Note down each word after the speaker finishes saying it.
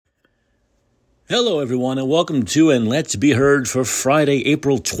Hello, everyone, and welcome to And Let's Be Heard for Friday,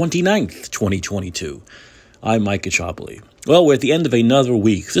 April 29th, 2022. I'm Mike Achopoli. Well, we're at the end of another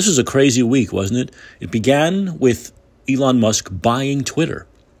week. This was a crazy week, wasn't it? It began with Elon Musk buying Twitter.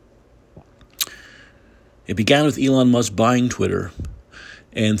 And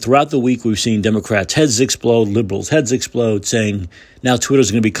throughout the week, we've seen Democrats' heads explode, liberals' heads explode, saying now Twitter's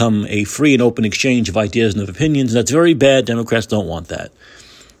going to become a free and open exchange of ideas and of opinions. And that's very bad. Democrats don't want that.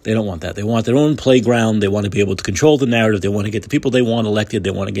 They don't want that. They want their own playground. They want to be able to control the narrative. They want to get the people they want elected.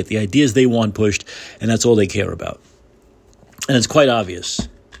 They want to get the ideas they want pushed. And that's all they care about. And it's quite obvious.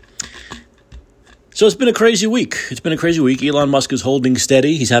 So it's been a crazy week. Elon Musk is holding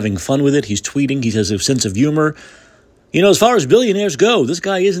steady. He's having fun with it. He's tweeting. He has a sense of humor. You know, as far as billionaires go, this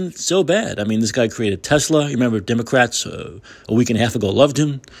guy isn't so bad. I mean, this guy created Tesla. You remember Democrats a week and a half ago loved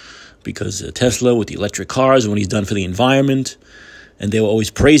him because Tesla with the electric cars and what he's done for the environment. And they were always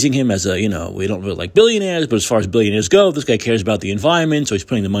praising him as we don't really like billionaires, but as far as billionaires go, this guy cares about the environment, so he's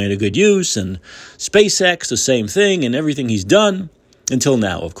putting the money to good use. And SpaceX, the same thing, and everything he's done, until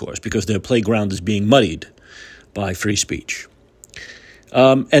now, of course, because their playground is being muddied by free speech.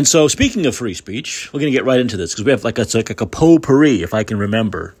 And so, speaking of free speech, we're going to get right into this, because we have like a potpourri, if I can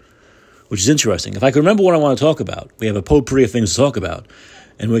remember, which is interesting. If I can remember what I want to talk about, we have a potpourri of things to talk about,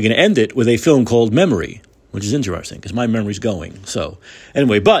 and we're going to end it with a film called Memory, which is interesting because my memory's going. So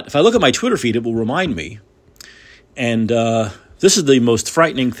anyway, but if I look at my Twitter feed, it will remind me. And this is the most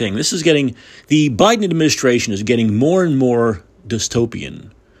frightening thing. The Biden administration is getting more and more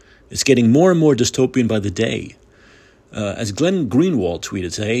dystopian. It's getting more and more dystopian by the day. As Glenn Greenwald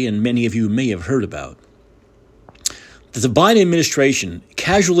tweeted today, and many of you may have heard about, that the Biden administration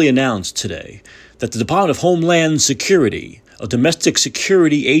casually announced today that the Department of Homeland Security, a domestic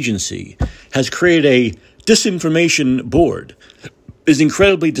security agency, has created a disinformation board. Is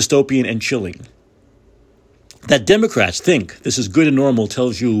incredibly dystopian and chilling. That Democrats think this is good and normal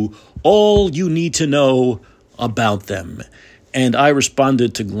tells you all you need to know about them. And I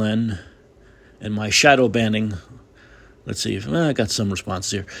responded to Glenn and my shadow banning. Let's see if I got some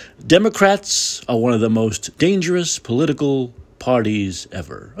responses here. Democrats are one of the most dangerous political parties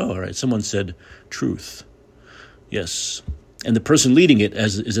ever. Oh, all right. Someone said truth. Yes. And the person leading it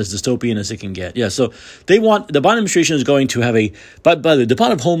is as dystopian as it can get. Yeah, so the Biden administration is going to have by the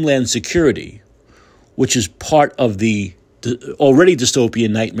Department of Homeland Security, which is part of the already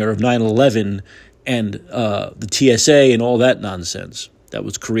dystopian nightmare of 9/11 and the TSA and all that nonsense that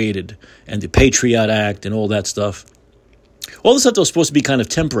was created, and the Patriot Act and all that stuff. All this stuff that was supposed to be kind of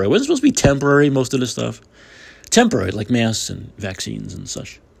temporary. Wasn't it supposed to be temporary, most of this stuff? Temporary, like masks and vaccines and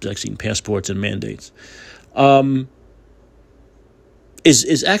such, vaccine passports and mandates.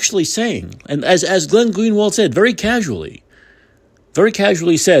 Is actually saying, and as Glenn Greenwald said, very casually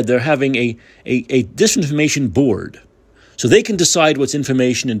said, they're having a disinformation board. So they can decide what's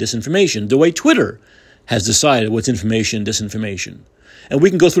information and disinformation, the way Twitter has decided what's information and disinformation. And we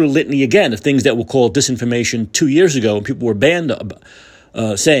can go through the litany again of things that were called disinformation 2 years ago, and people were banned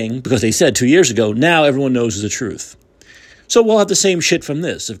saying, because they said 2 years ago, now everyone knows is the truth. So we'll have the same shit from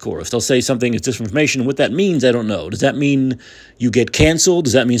this, of course. They'll say something is disinformation. What that means, I don't know. Does that mean you get canceled?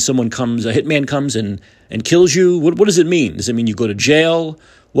 Does that mean a hitman comes and kills you? What does it mean? Does it mean you go to jail?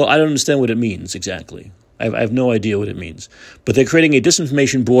 Well, I don't understand what it means exactly. I have no idea what it means. But they're creating a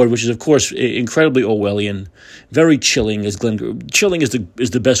disinformation board, which is, of course, incredibly Orwellian, very chilling. Chilling is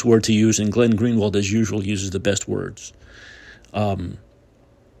the best word to use, and Glenn Greenwald, as usual, uses the best words.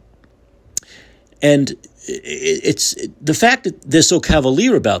 And it's the fact that they're so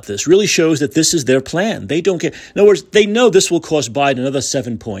cavalier about this really shows that this is their plan. They don't care. In other words, they know this will cost Biden another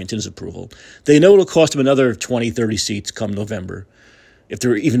 7 points in his approval. They know it'll cost him another 20, 30 seats come November, if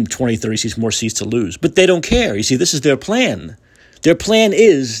there are even 20, 30 seats, more seats to lose. But they don't care. You see, this is their plan. Their plan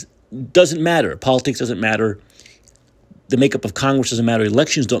doesn't matter. Politics doesn't matter. The makeup of Congress doesn't matter.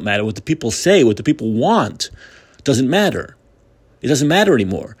 Elections don't matter. What the people say, what the people want, doesn't matter. It doesn't matter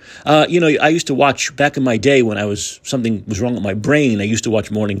anymore. I used to watch, back in my day when something was wrong with my brain, I used to watch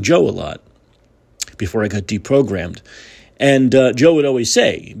Morning Joe a lot before I got deprogrammed. And Joe would always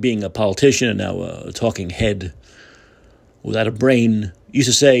say, being a politician and now a talking head without a brain, used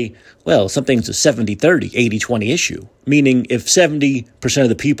to say, well, something's a 70-30, 80-20 issue. Meaning if 70% of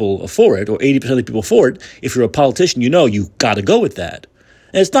the people are for it or 80% of the people are for it, if you're a politician, you got to go with that.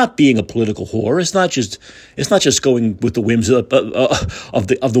 And it's not being a political whore. It's not just going with the whims of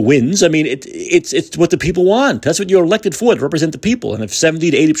the winds. I mean, it's what the people want. That's what you're elected for, to represent the people. And if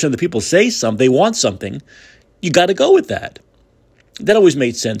 70 to 80% of the people say they want something, you got to go with that. That always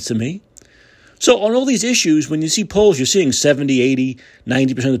made sense to me. So on all these issues, when you see polls, you're seeing 70, 80,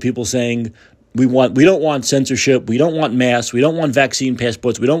 90% of the people saying We don't want censorship. We don't want masks. We don't want vaccine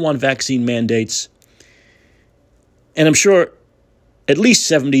passports. We don't want vaccine mandates. And I'm sure at least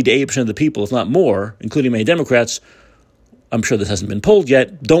 70 to 80% of the people, if not more, including many Democrats, I'm sure this hasn't been polled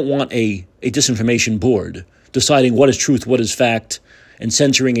yet, don't want a disinformation board deciding what is truth, what is fact, and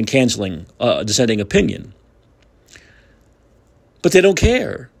censoring and canceling dissenting opinion. But they don't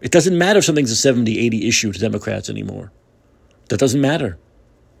care. It doesn't matter if something's a 70, 80 issue to Democrats anymore. That doesn't matter.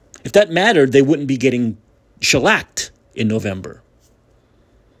 If that mattered, they wouldn't be getting shellacked in November.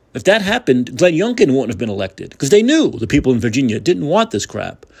 If that happened, Glenn Youngkin wouldn't have been elected because they knew the people in Virginia didn't want this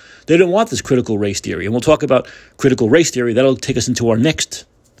crap. They didn't want this critical race theory. And we'll talk about critical race theory. That'll take us into our next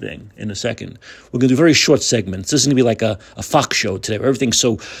thing in a second. We're going to do very short segments. This is going to be like a Fox show today where everything's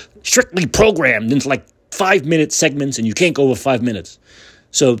so strictly programmed into like 5-minute segments and you can't go over 5 minutes.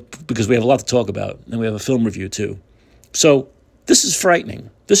 So, because we have a lot to talk about and we have a film review too. So, this is frightening.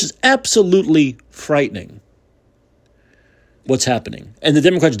 This is absolutely frightening, what's happening. And the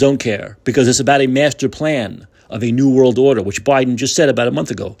Democrats don't care because it's about a master plan of a new world order, which Biden just said about a month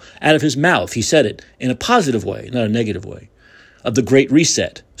ago. Out of his mouth, he said it in a positive way, not a negative way, of the Great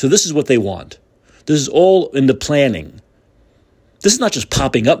Reset. So this is what they want. This is all in the planning. This is not just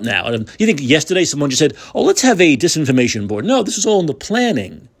popping up now. You think yesterday someone just said, oh, let's have a disinformation board. No, this is all in the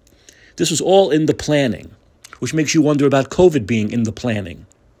planning. This was all in the planning, which makes you wonder about COVID being in the planning.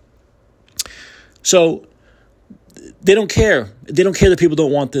 So they don't care. They don't care that people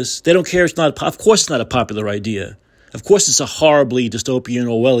don't want this. They don't care. Of course it's not a popular idea. Of course it's a horribly dystopian,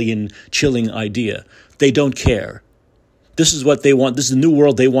 Orwellian, chilling idea. They don't care. This is what they want. This is the new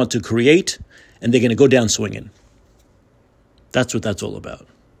world they want to create, and they're going to go down swinging. That's what that's all about.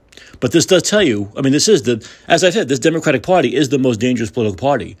 But this does tell you, as I said, this Democratic Party is the most dangerous political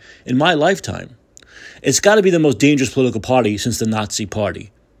party in my lifetime. It's got to be the most dangerous political party since the Nazi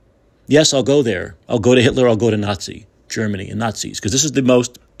Party. Yes, I'll go there. I'll go to Hitler. I'll go to Nazi Germany and Nazis because this is the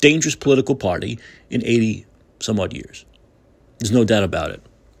most dangerous political party in 80 some odd years. There's no doubt about it.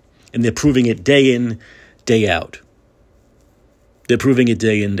 And they're proving it day in, day out. They're proving it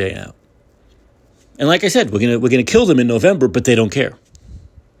day in, day out. And like I said, we're gonna kill them in November, but they don't care.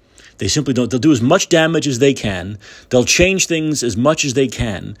 They simply don't. They'll do as much damage as they can. They'll change things as much as they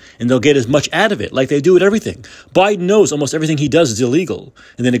can, and they'll get as much out of it, like they do with everything. Biden knows almost everything he does is illegal,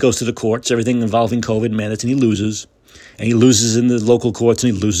 and then it goes to the courts, everything involving COVID mandates, and he loses. And he loses in the local courts,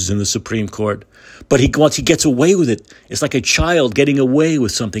 and he loses in the Supreme Court. But once he gets away with it, it's like a child getting away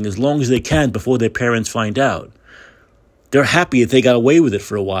with something as long as they can before their parents find out. They're happy that they got away with it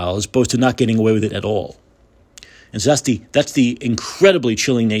for a while, as opposed to not getting away with it at all. And so that's the incredibly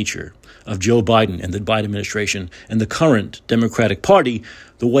chilling nature of Joe Biden and the Biden administration and the current Democratic Party,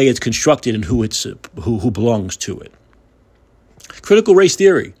 the way it's constructed and who belongs to it. Critical race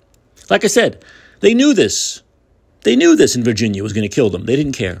theory. Like I said, they knew this. They knew this in Virginia was going to kill them. They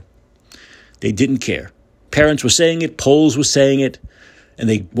didn't care. They didn't care. Parents were saying it. Polls were saying it. And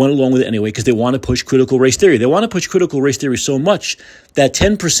they went along with it anyway because they want to push critical race theory. They want to push critical race theory so much that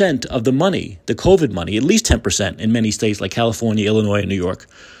 10% of the money, the COVID money, at least 10% in many states like California, Illinois, and New York,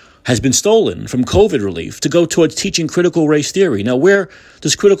 has been stolen from COVID relief to go towards teaching critical race theory. Now, where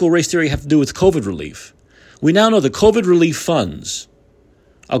does critical race theory have to do with COVID relief? We now know the COVID relief funds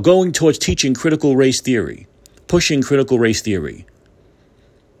are going towards teaching critical race theory, pushing critical race theory.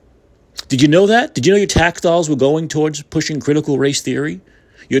 Did you know that? Did you know your tax dollars were going towards pushing critical race theory?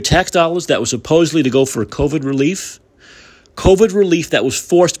 Your tax dollars that were supposedly to go for COVID relief that was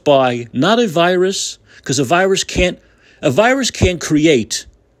forced by not a virus, because a virus can't create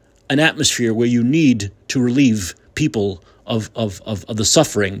an atmosphere where you need to relieve people of the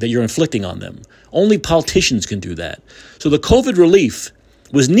suffering that you're inflicting on them. Only politicians can do that. So the COVID relief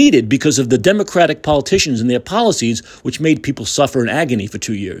was needed because of the Democratic politicians and their policies, which made people suffer in agony for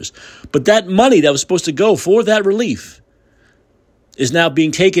 2 years. But that money that was supposed to go for that relief is now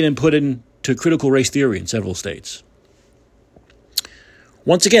being taken and put into critical race theory in several states.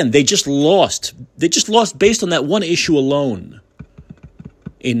 Once again, they just lost. They just lost based on that one issue alone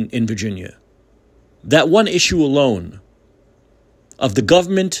in Virginia. That one issue alone of the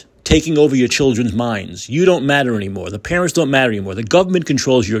government taking over your children's minds. You don't matter anymore. The parents don't matter anymore. The government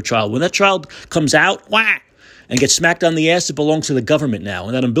controls your child. When that child comes out, and gets smacked on the ass, it belongs to the government now.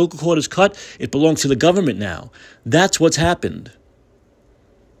 When that umbilical cord is cut, it belongs to the government now. That's what's happened.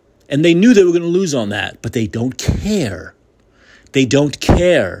 And they knew they were going to lose on that, but they don't care. They don't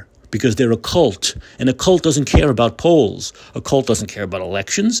care because they're a cult. And a cult doesn't care about polls. A cult doesn't care about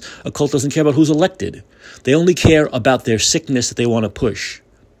elections. A cult doesn't care about who's elected. They only care about their sickness that they want to push.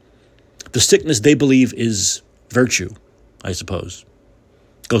 The sickness they believe is virtue, I suppose.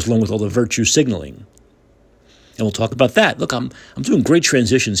 Goes along with all the virtue signaling. And we'll talk about that. Look, I'm doing great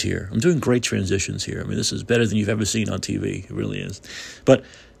transitions here. I mean, this is better than you've ever seen on TV. It really is. But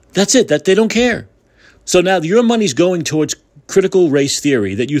that's it. That they don't care. So now your money's going towards critical race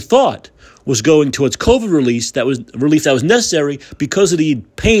theory that you thought was going towards COVID relief that was necessary because of the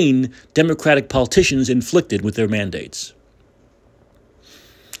pain Democratic politicians inflicted with their mandates.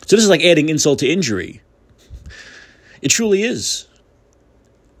 So this is like adding insult to injury. It truly is.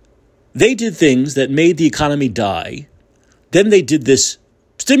 They did things that made the economy die. Then they did this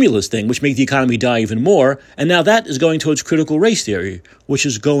stimulus thing, which made the economy die even more. And now that is going towards critical race theory, which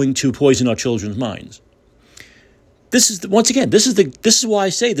is going to poison our children's minds. This is why I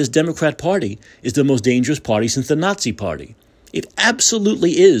say this Democrat Party is the most dangerous party since the Nazi Party. It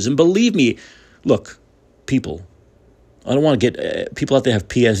absolutely is. And believe me, look, people, I don't want to get people out there have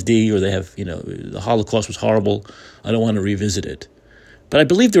PSD or they have, the Holocaust was horrible. I don't want to revisit it. But I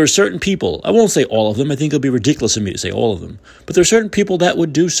believe there are certain people, I won't say all of them, I think it would be ridiculous of me to say all of them, but there are certain people that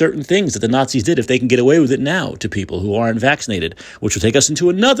would do certain things that the Nazis did if they can get away with it now to people who aren't vaccinated, which will take us into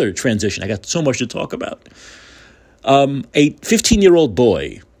another transition. I got so much to talk about. A 15-year-old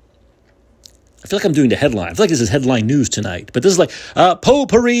boy, I feel like I'm doing the headline. I feel like this is headline news tonight, but this is like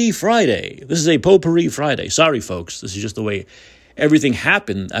Potpourri Friday. This is a Potpourri Friday. Sorry, folks. This is just the way everything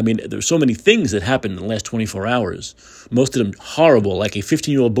happened. I mean, there's so many things that happened in the last 24 hours. Most of them horrible, like a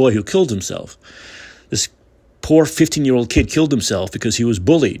 15-year-old boy who killed himself. This poor 15-year-old kid killed himself because he was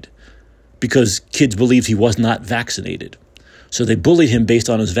bullied, because kids believed he was not vaccinated. So they bullied him based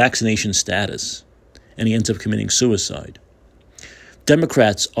on his vaccination status, and he ends up committing suicide.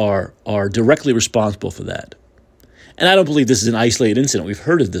 Democrats are directly responsible for that. And I don't believe this is an isolated incident. We've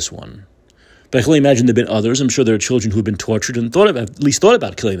heard of this one. But I can only imagine there have been others. I'm sure there are children who have been tortured and at least thought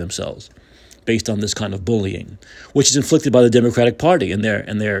about killing themselves based on this kind of bullying, which is inflicted by the Democratic Party and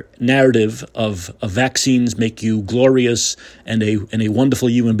their narrative of vaccines make you glorious and a wonderful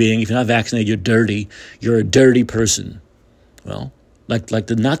human being. If you're not vaccinated, you're dirty. You're a dirty person. Well, like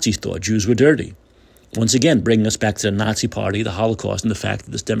the Nazis thought Jews were dirty. Once again, bringing us back to the Nazi Party, the Holocaust, and the fact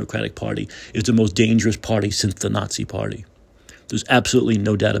that this Democratic Party is the most dangerous party since the Nazi Party. There's absolutely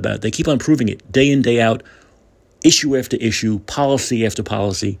no doubt about it. They keep on proving it day in, day out, issue after issue, policy after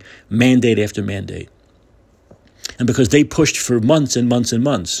policy, mandate after mandate. And because they pushed for months and months and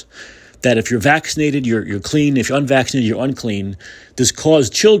months that if you're vaccinated, you're clean. If you're unvaccinated, you're unclean. This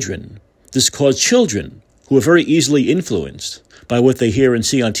caused children who are very easily influenced by what they hear and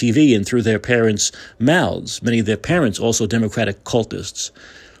see on TV and through their parents' mouths. Many of their parents, also Democratic cultists,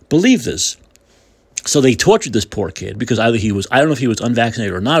 believe this. So they tortured this poor kid because either I don't know if he was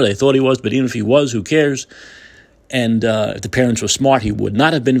unvaccinated or not, or they thought he was, but even if he was, who cares? And if the parents were smart, he would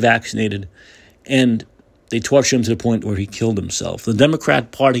not have been vaccinated. And they tortured him to the point where he killed himself. The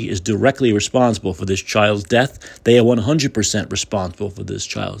Democrat Party is directly responsible for this child's death. They are 100% responsible for this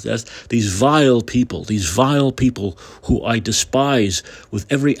child's death. These vile people who I despise with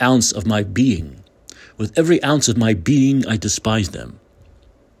every ounce of my being. With every ounce of my being, I despise them.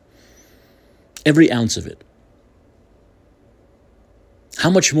 Every ounce of it.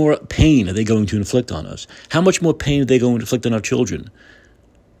 How much more pain are they going to inflict on us? How much more pain are they going to inflict on our children?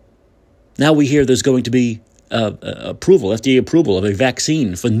 Now we hear there's going to be FDA approval of a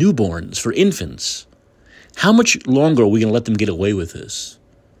vaccine for newborns, for infants. How much longer are we going to let them get away with this?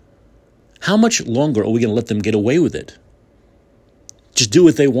 How much longer are we going to let them get away with it? Just do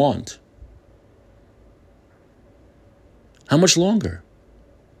what they want. How much longer?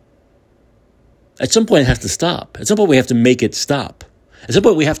 At some point, it has to stop. At some point, we have to make it stop. At some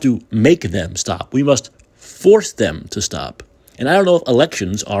point, we have to make them stop. We must force them to stop. And I don't know if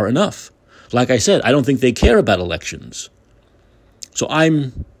elections are enough. Like I said, I don't think they care about elections. So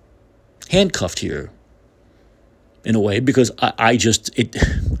I'm handcuffed here in a way because I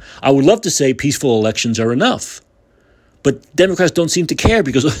would love to say peaceful elections are enough. But Democrats don't seem to care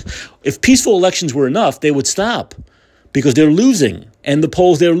because if peaceful elections were enough, they would stop. Because they're losing, and the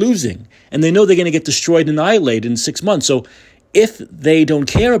polls they're losing. And they know they're going to get destroyed and annihilated in 6 months. So if they don't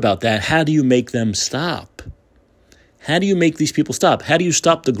care about that, how do you make them stop? How do you make these people stop? How do you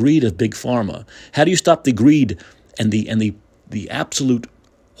stop the greed of Big Pharma? How do you stop the greed and the absolute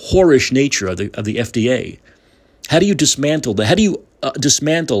whorish nature of the FDA? How do you dismantle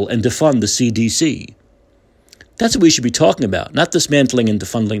and defund the CDC? That's what we should be talking about, not dismantling and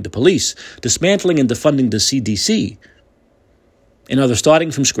defunding the police, dismantling and defunding the CDC. And either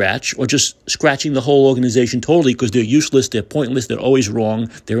starting from scratch or just scratching the whole organization totally because they're useless, they're pointless, they're always wrong,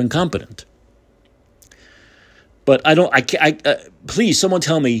 they're incompetent. But please, someone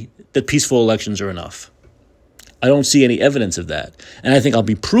tell me that peaceful elections are enough. I don't see any evidence of that. And I think I'll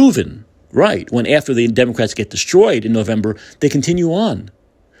be proven right when, after the Democrats get destroyed in November, they continue on.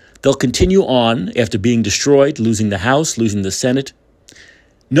 They'll continue on after being destroyed, losing the House, losing the Senate,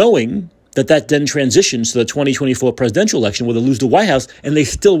 knowing that then transitions to the 2024 presidential election where they'll lose the White House and they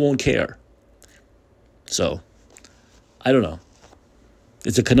still won't care. So, I don't know.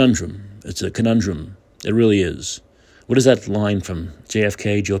 It's a conundrum. It's a conundrum. It really is. What is that line from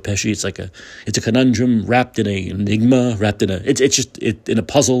JFK, Joe Pesci? It's a conundrum wrapped in an enigma, wrapped in in a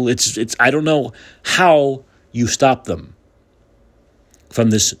puzzle. I don't know how you stop them from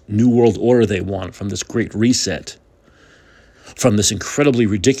this new world order they want, from this great reset, from this incredibly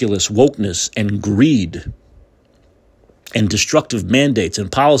ridiculous wokeness and greed and destructive mandates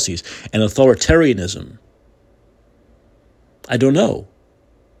and policies and authoritarianism. I don't know.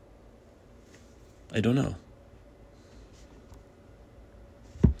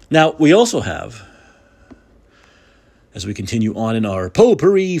 Now, we also have, as we continue on in our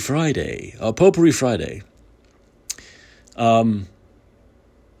Potpourri Friday, I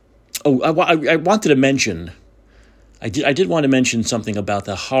wanted to mention, I did want to mention something about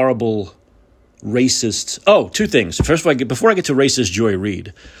the horrible racist, two things. First of all, before I get to racist Joy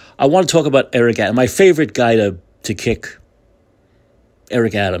Reid, I want to talk about Eric Adams, my favorite guy to kick,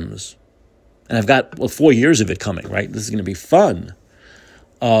 Eric Adams. And I've got 4 years of it coming, right? This is going to be fun.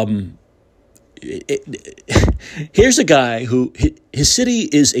 Here's a guy who, his city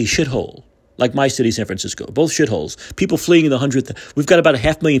is a shithole, like my city, San Francisco, both shitholes. People fleeing in the 100th. We've got about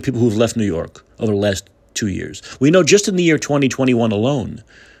 500,000 people who've left New York over the last 2 years. We know just in the year 2021 alone,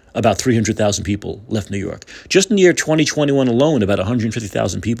 about 300,000 people left New York. Just in the year 2021 alone, about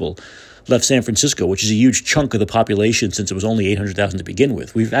 150,000 people left San Francisco, which is a huge chunk of the population since it was only 800,000 to begin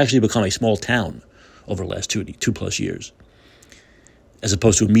with. We've actually become a small town over the last two plus years. As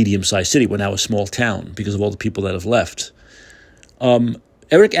opposed to a medium-sized city, we're now a small town because of all the people that have left.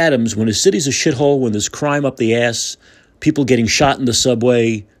 Eric Adams, when his city's a shithole, when there's crime up the ass, people getting shot in the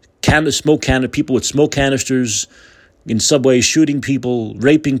subway, people with smoke canisters in subways, shooting people,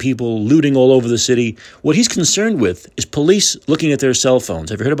 raping people, looting all over the city. What he's concerned with is police looking at their cell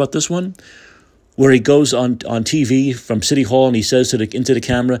phones. Have you heard about this one? Where he goes on TV from City Hall and he says into the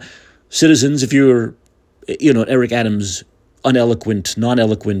camera, citizens, if you're, Eric Adams' uneloquent,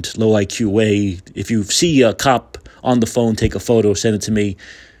 non-eloquent, low IQ way, if you see a cop on the phone, take a photo, send it to me,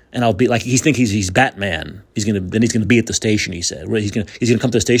 and I'll be like, he's Batman. He's gonna be at the station. He said, he's gonna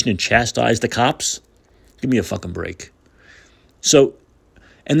come to the station and chastise the cops. Give me a fucking break. So,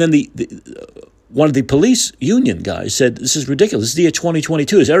 and then one of the police union guys said, this is ridiculous. This is the year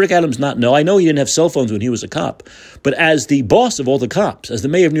 2022. Does Eric Adams not know? I know he didn't have cell phones when he was a cop, but as the boss of all the cops, as the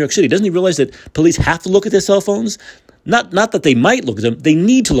mayor of New York City, doesn't he realize that police have to look at their cell phones? Not that they might look at them, they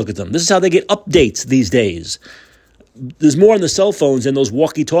need to look at them. This is how they get updates these days. There's more on the cell phones than those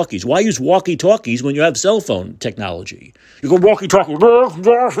walkie-talkies. Why use walkie-talkies when you have cell phone technology? You go walkie-talkie.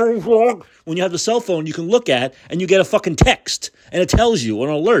 When you have the cell phone, you can look at and you get a fucking text and it tells you an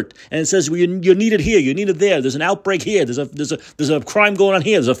alert and it says, well, you're needed here, you're needed there. There's an outbreak here. There's a crime going on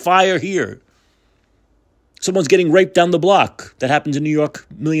here. There's a fire here. Someone's getting raped down the block. That happens in New York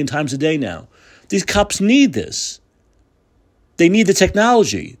a million times a day now. These cops need this. They need the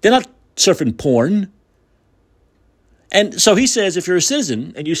technology. They're not surfing porn. And so he says, if you're a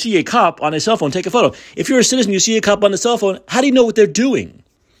citizen and you see a cop on a cell phone, take a photo. If you're a citizen, you see a cop on a cell phone, how do you know what they're doing?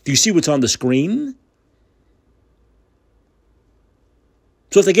 Do you see what's on the screen?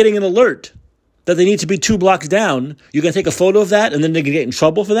 So if they're getting an alert that they need to be 2 blocks down, you're going to take a photo of that and then they're going to get in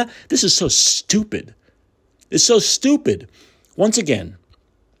trouble for that? This is so stupid. It's so stupid. Once again,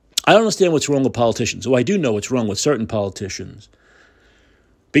 I don't understand what's wrong with politicians. Well, I do know what's wrong with certain politicians.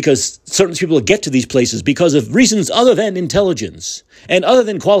 Because certain people get to these places because of reasons other than intelligence and other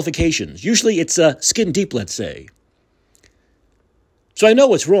than qualifications. Usually it's skin deep, let's say. So I know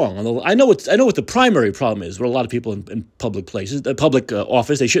what's wrong. I know what the primary problem is. Where a lot of people in public places, public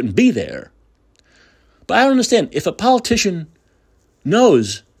office, they shouldn't be there. But I don't understand. If a politician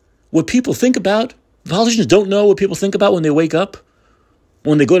knows what people think about, politicians don't know what people think about when they wake up,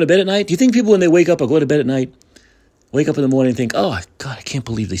 when they go to bed at night. Do you think people when they wake up or go to bed at night, wake up in the morning and think, oh, God, I can't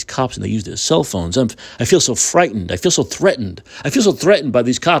believe these cops and they use their cell phones. I feel so frightened. I feel so threatened. I feel so threatened by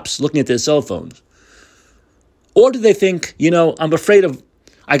these cops looking at their cell phones. Or do they think, I'm afraid of,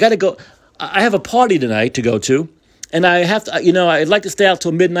 I got to go, I have a party tonight to go to, and I have to, I'd like to stay out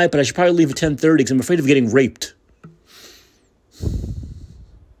till midnight, but I should probably leave at 10:30 because I'm afraid of getting raped.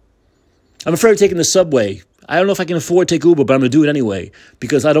 I'm afraid of taking the subway. I don't know if I can afford to take Uber, but I'm going to do it anyway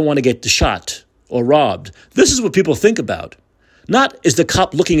because I don't want to get shot or robbed. This is what people think about. Not is the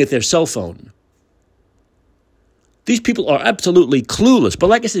cop looking at their cell phone. These people are absolutely clueless. But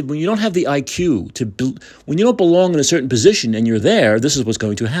like I said, when you don't have the IQ when you don't belong in a certain position and you're there, this is what's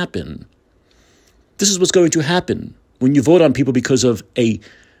going to happen. This is what's going to happen when you vote on people because of the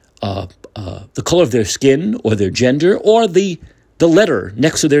color of their skin or their gender or the letter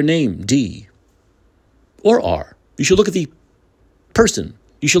next to their name, D or R. You should look at the person.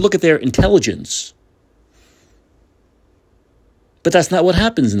 You should look at their intelligence. But that's not what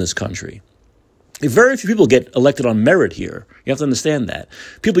happens in this country. Very few people get elected on merit here. You have to understand that.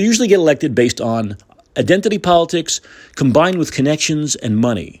 People usually get elected based on identity politics combined with connections and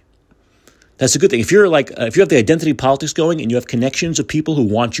money. That's a good thing. If you have the identity politics going and you have connections of people who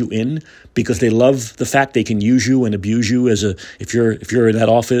want you in because they love the fact they can use you and abuse you if you're in that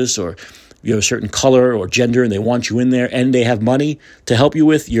office, or you have a certain color or gender and they want you in there and they have money to help you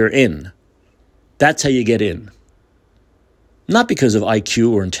with, you're in. That's how you get in. Not because of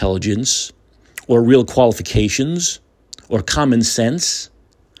IQ or intelligence or real qualifications or common sense.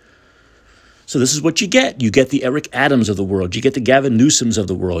 So this is what you get. You get the Eric Adams of the world. You get the Gavin Newsoms of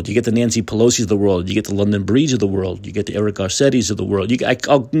the world. You get the Nancy Pelosi's of the world. You get the London Breeds of the world. You get the Eric Garcetti's of the world. I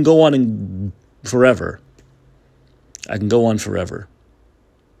can go on forever. I can go on forever.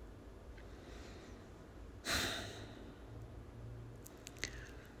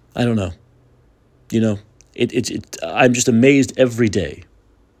 I don't know. I'm just amazed every day.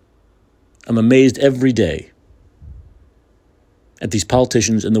 I'm amazed every day at these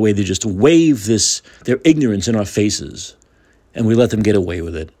politicians and the way they just wave their ignorance in our faces, and we let them get away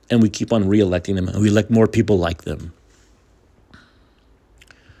with it, and we keep on re-electing them, and we elect more people like them.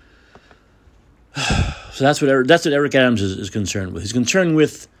 So that's what Eric Adams is concerned with. He's concerned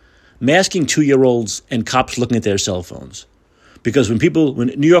with masking 2-year-olds and cops looking at their cell phones. Because when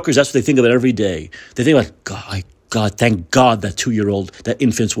New Yorkers, that's what they think about every day. They think about, God, thank God that 2-year-old, that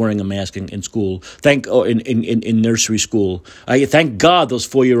infant's wearing a mask in school. In nursery school. Thank God those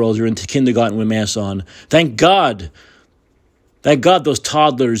 4-year-olds are into kindergarten with masks on. Thank God those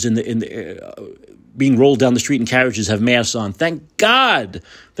toddlers being rolled down the street in carriages have masks on. Thank God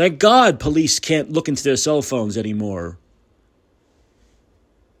police can't look into their cell phones anymore.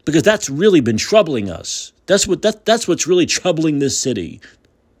 Because that's really been troubling us. That's what's really troubling this city.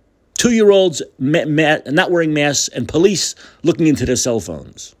 2-year-olds not wearing masks and police looking into their cell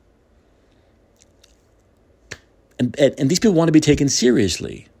phones. And these people want to be taken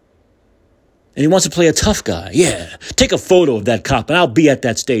seriously. And he wants to play a tough guy. Yeah, take a photo of that cop and I'll be at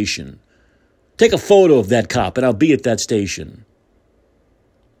that station. Take a photo of that cop and I'll be at that station.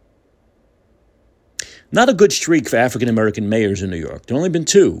 Not a good streak for African-American mayors in New York. There have only been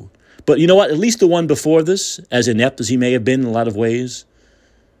 2. But you know what? At least the one before this, as inept as he may have been in a lot of ways,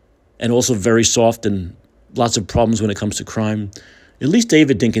 and also very soft and lots of problems when it comes to crime, at least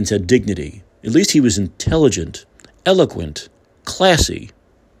David Dinkins had dignity. At least he was intelligent, eloquent, classy.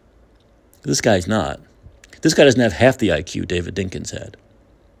 This guy's not. This guy doesn't have half the IQ David Dinkins had.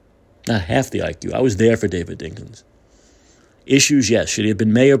 Not half the IQ. I was there for David Dinkins. Issues, yes. Should he have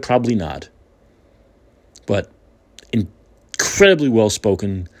been mayor? Probably not. But incredibly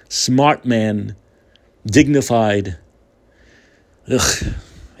well-spoken, smart man, dignified.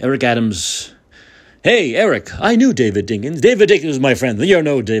 Eric Adams. Hey, Eric, I knew David Dinkins. David Dinkins was my friend. You're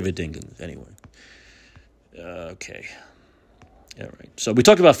no David Dinkins. Anyway. Okay. All right. So we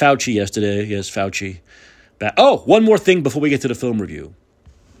talked about Fauci yesterday. Yes, Fauci. One more thing before we get to the film review.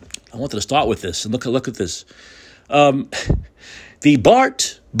 I wanted to start with this. And look at this. The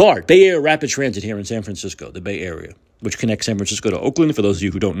BART, Bay Area Rapid Transit here in San Francisco, the Bay Area, which connects San Francisco to Oakland, for those of you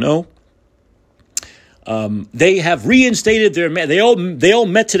who don't know. They have reinstated they all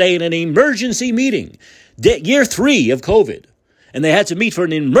met today in an emergency meeting, year 3 of COVID. And they had to meet for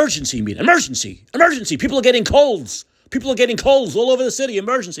an emergency meeting. Emergency. People are getting colds. All over the city.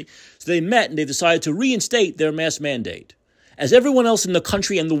 Emergency. So they met and they decided to reinstate their mask mandate. As everyone else in the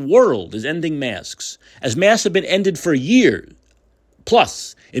country and the world is ending masks, as masks have been ended for years,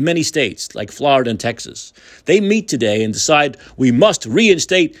 plus in many states like Florida and Texas, they meet today and decide we must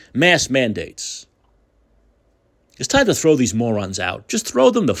reinstate mask mandates. It's time to throw these morons out. Just throw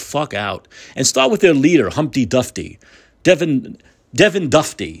them the fuck out. And start with their leader, Humpty Dumpty. Devin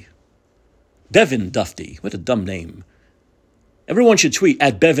Dufty. Devin Dufty. What a dumb name. Everyone should tweet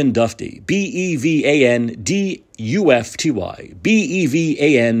at Bevin Dufty. BEVANDUFTY.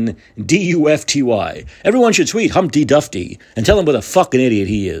 BEVANDUFTY. Everyone should tweet Humpty Dumpty and tell him what a fucking idiot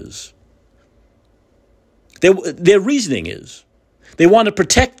he is. Their reasoning is they want to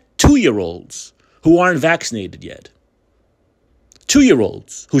protect 2-year-olds who aren't vaccinated yet.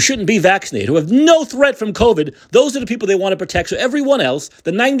 2-year-olds who shouldn't be vaccinated, who have no threat from COVID, those are the people they want to protect. So everyone else,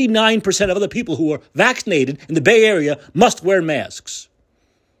 the 99% of other people who are vaccinated in the Bay Area, must wear masks.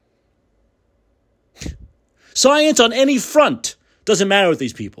 Science on any front doesn't matter with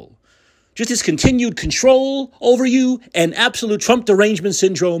these people. Just this continued control over you and absolute Trump derangement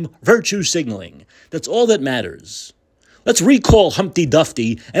syndrome virtue signaling. That's all that matters. Let's recall Humpty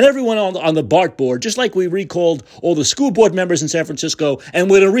Dumpty and everyone on the BART board, just like we recalled all the school board members in San Francisco, and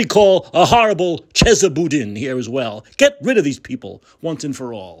we're going to recall a horrible Chesabudin here as well. Get rid of these people once and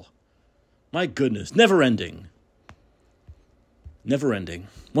for all. My goodness, never ending. Never ending.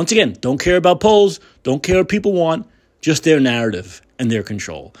 Once again, don't care about polls, don't care what people want, just their narrative and their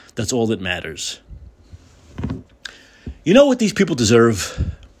control. That's all that matters. You know what these people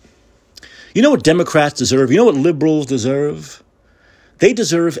deserve? You know what Democrats deserve? You know what liberals deserve? They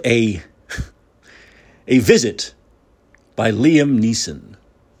deserve a visit by Liam Neeson.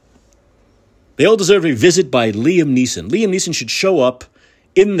 They all deserve a visit by Liam Neeson. Liam Neeson should show up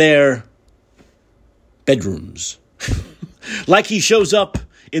in their bedrooms. Like he shows up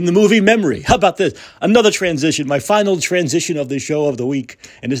in the movie Memory. How about this? Another transition, my final transition of the show of the week.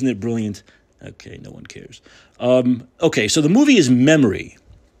 And isn't it brilliant? Okay, no one cares. Okay, so the movie is Memory.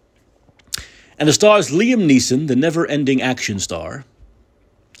 And it stars Liam Neeson, the never-ending action star.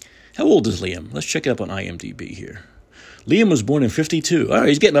 How old is Liam? Let's check it up on IMDb here. Liam was born in 1952. All right,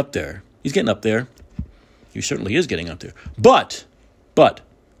 he's getting up there. He's getting up there. He certainly is getting up there. But,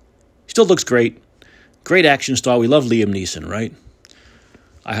 he still looks great. Great action star. We love Liam Neeson, right?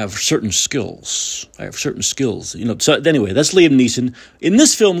 I have certain skills. You know. So anyway, that's Liam Neeson. In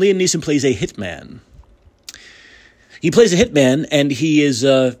this film, Liam Neeson plays a hitman. He plays a hitman, and he is...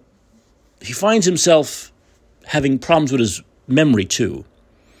 he finds himself having problems with his memory, too.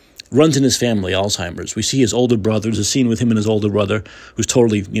 Runs in his family, Alzheimer's. We see his older brother. There's a scene with him and his older brother who's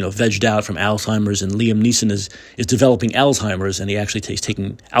totally, vegged out from Alzheimer's, and Liam Neeson is developing Alzheimer's, and he actually is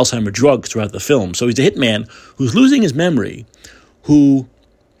taking Alzheimer drugs throughout the film. So he's a hitman who's losing his memory, who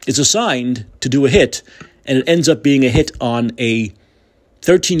is assigned to do a hit, and it ends up being a hit on a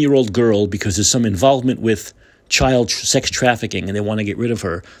 13-year-old girl because there's some involvement with child sex trafficking, and they want to get rid of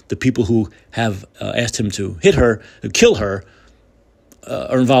her. The people who have asked him to hit her, kill her,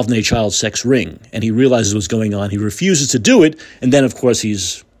 are involved in a child sex ring, and he realizes what's going on. He refuses to do it, and then, of course,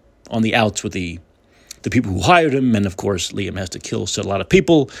 he's on the outs with the people who hired him, and, of course, Liam has to kill a lot of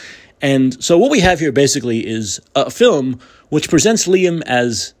people. And so what we have here, basically, is a film which presents Liam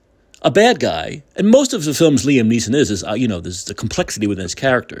as a bad guy, and most of the films Liam Neeson is there's the complexity within his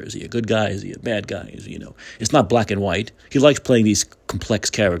character. Is he a good guy? Is he a bad guy? It's not black and white. He likes playing these complex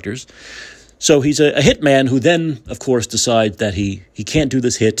characters. So he's a hitman who then, of course, decides that he can't do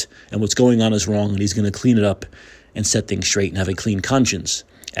this hit, and what's going on is wrong, and he's going to clean it up and set things straight and have a clean conscience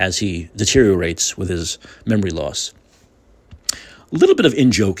as he deteriorates with his memory loss. A little bit of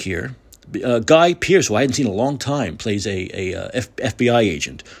in-joke here. Guy Pearce, who I hadn't seen in a long time, plays a FBI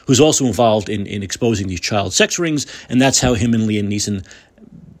agent who's also involved in exposing these child sex rings, and that's how him and Liam Neeson,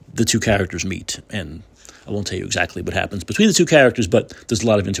 the two characters, meet. And I won't tell you exactly what happens between the two characters, but there's a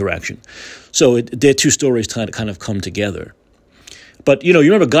lot of interaction. So their two stories kind of come together. But, you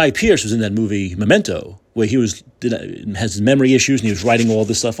remember Guy Pearce was in that movie Memento, where he has memory issues and he was writing all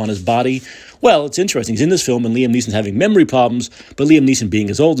this stuff on his body. Well, it's interesting. He's in this film and Liam Neeson's having memory problems, but Liam Neeson being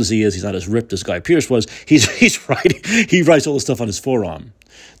as old as he is, he's not as ripped as Guy Pearce was. He writes all this stuff on his forearm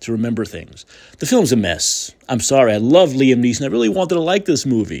to remember things. The film's a mess. I'm sorry. I love Liam Neeson. I really wanted to like this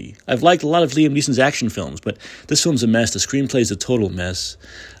movie. I've liked a lot of Liam Neeson's action films, but this film's a mess. The screenplay's a total mess.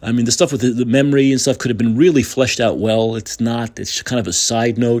 I mean, the stuff with the memory and stuff could have been really fleshed out well. It's not. It's kind of a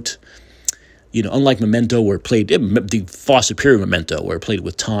side note. Unlike Memento, where it played, the far superior Memento, where it played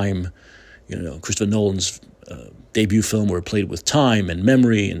with time, Christopher Nolan's debut film, where it played with time and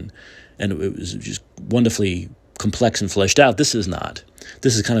memory, and it was just wonderfully complex and fleshed out. This is not.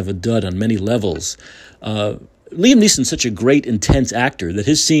 This is kind of a dud on many levels. Liam Neeson's such a great, intense actor that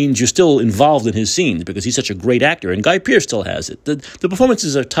his scenes, you're still involved in his scenes because he's such a great actor, and Guy Pearce still has it. The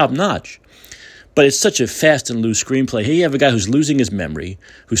performances are top-notch. But it's such a fast and loose screenplay. Here you have a guy who's losing his memory,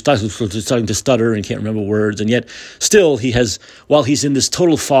 who's starting to stutter and can't remember words, and yet still while he's in this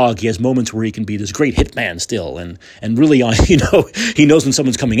total fog, he has moments where he can be this great hitman still, and really he knows when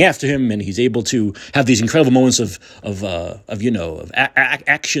someone's coming after him, and he's able to have these incredible moments of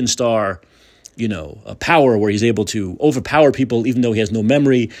action star, power where he's able to overpower people even though he has no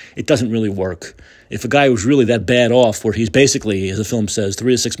memory. It doesn't really work. If a guy was really that bad off, where he's basically, as the film says,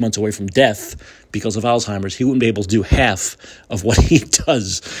 3 to 6 months away from death because of Alzheimer's, he wouldn't be able to do half of what he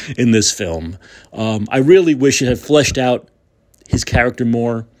does in this film. I really wish it had fleshed out his character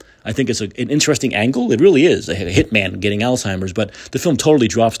more. I think it's an interesting angle. It really is. A hitman getting Alzheimer's, but the film totally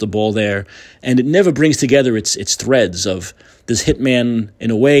drops the ball there, and it never brings together its threads of this hitman,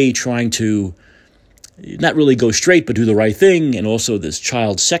 in a way, trying to not really go straight, but do the right thing, and also this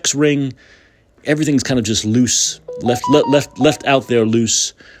child sex ring. Everything's kind of just loose, left out there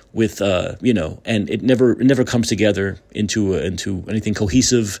loose with, and it never comes together into anything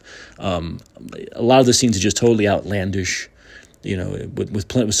cohesive. A lot of the scenes are just totally outlandish.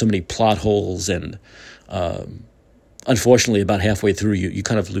 With so many plot holes, and unfortunately, about halfway through, you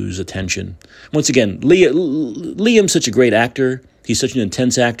kind of lose attention. Once again, Liam's such a great actor. He's such an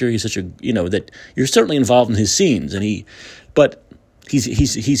intense actor. He's such that you're certainly involved in his scenes, but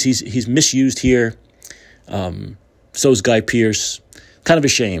he's misused here. So is Guy Pearce. Kind of a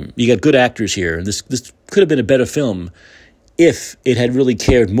shame. You got good actors here, and this could have been a better film if it had really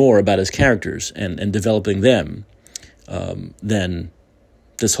cared more about his characters and developing them. Than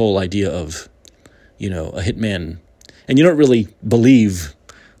this whole idea of, a hitman. And you don't really believe,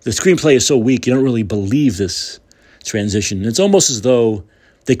 the screenplay is so weak, you don't really believe this transition. It's almost as though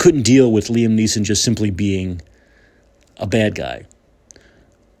they couldn't deal with Liam Neeson just simply being a bad guy.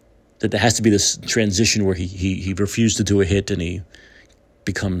 That there has to be this transition where he refused to do a hit and he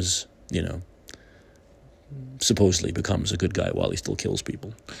becomes, supposedly becomes a good guy while he still kills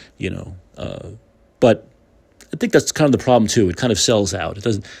people, But I think that's kind of the problem too. It kind of sells out.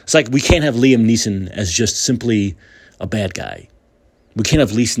 It's like we can't have Liam Neeson as just simply a bad guy. We can't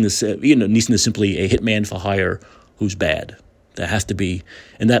have Neeson as simply a hitman for hire who's bad. There has to be,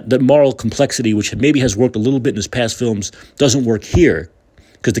 and that moral complexity, which maybe has worked a little bit in his past films, doesn't work here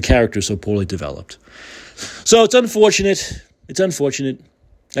because the character is so poorly developed. So it's unfortunate.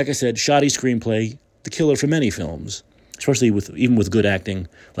 Like I said, shoddy screenplay, the killer for many films, especially even with good acting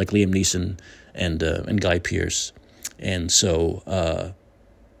like Liam Neeson and Guy Pearce. And so,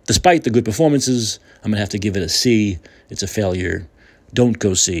 despite the good performances, I'm going to have to give it a C. It's a failure. Don't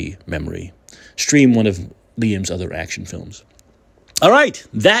go see Memory. Stream one of Liam's other action films. All right,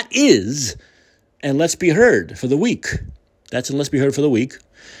 that is And Let's Be Heard for the week. That's And Let's Be Heard for the week.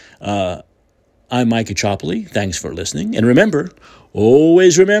 I'm Mike Achopoli. Thanks for listening. And remember,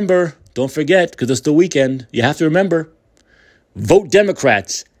 always remember, don't forget, because it's the weekend, you have to remember, vote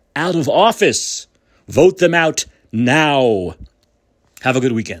Democrats out of office. Vote them out now. Have a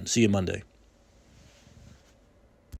good weekend. See you Monday.